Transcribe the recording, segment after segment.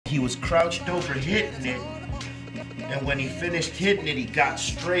he was crouched over hitting it. And when he finished hitting it, he got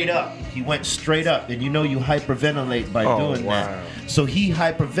straight up. He went straight up. And you know you hyperventilate by doing that. So he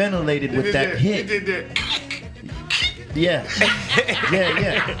hyperventilated with that hit. He did that. Yeah.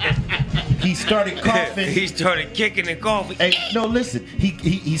 Yeah. He started coughing. He started kicking and coughing. Hey, no, listen.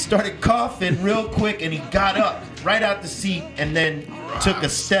 He started coughing real quick, and he got up right out the seat, and then took a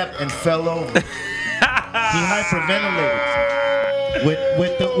step and fell over. He hyperventilated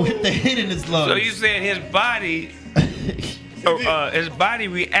with the hit in his lungs. So you saying his body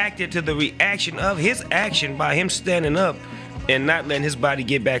reacted to the reaction of his action by him standing up and not letting his body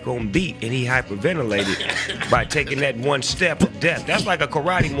get back on beat, and he hyperventilated by taking that one step of death. That's like a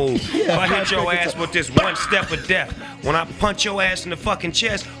karate move. If I hit your ass with this one step of death, when I punch your ass in the fucking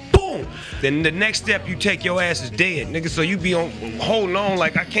chest, boom, then the next step you take, your ass is dead, nigga. So you be holding on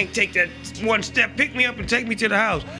like, I can't take that one step, pick me up and take me to the house.